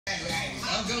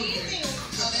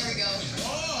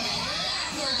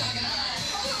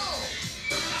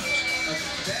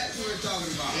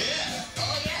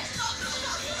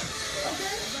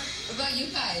about you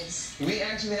guys? We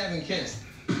actually haven't kissed.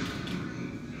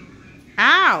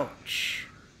 Ouch.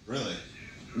 Really?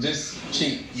 Just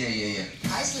cheat. Yeah.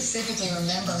 I specifically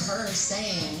remember her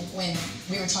saying, when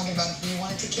we were talking about if we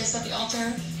wanted to kiss at the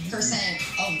altar, her saying,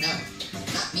 "Oh no,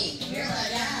 not me." You're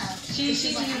like, yeah. She knew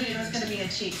it was going to be a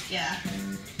cheat, yeah.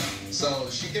 So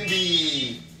she can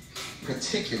be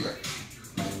particular.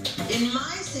 In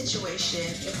my situation,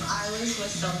 if I was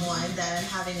with someone that I'm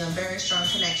having a very strong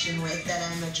connection with, that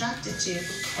I'm attracted to,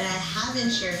 and I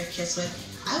haven't shared a kiss with,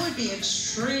 I would be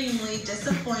extremely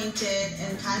disappointed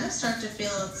and kind of start to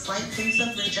feel a slight sense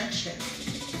of rejection.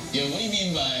 Yo, what do you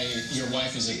mean by your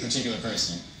wife is a particular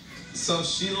person? So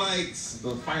she likes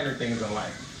the finer things in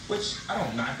life, which I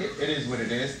don't knock it. It is what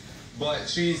it is. But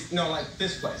she's, like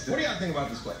this place. What do y'all think about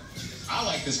this place? I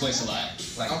like this place a lot.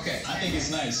 Okay. I think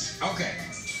it's nice. Okay.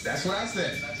 That's what I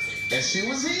said. If she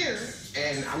was here,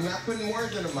 and I'm not putting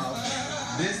words in her mouth,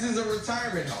 this is a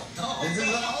retirement home. This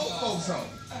is an old folks home,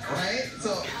 right?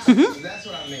 So that's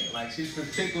what I mean. Like, she's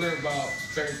particular about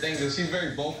certain things, and she's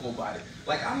very vocal about it.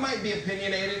 Like, I might be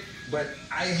opinionated, but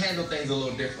I handle things a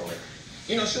little differently.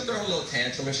 She'll throw a little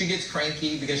tantrum, and she gets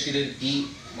cranky because she didn't eat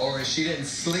or she didn't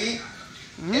sleep.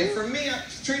 And for me, I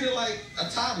treat her like a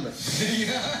toddler.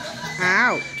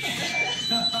 Ouch.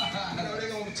 They're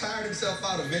going to tire themselves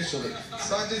out eventually.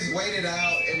 So I just wait it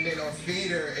out and then I'll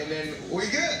feed her and then we're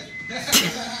good.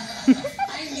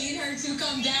 I need her to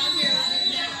come down here right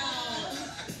now.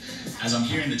 As I'm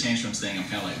hearing the tantrums thing, I'm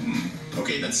kind of like,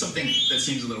 okay, that's something that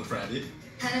seems a little private.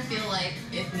 Kind of feel like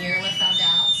if Myrla found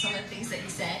out some of the things that he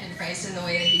said and phrased in the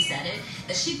way that he said it,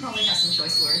 that she'd probably have some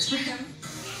choice words for him.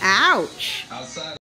 Ouch. Outside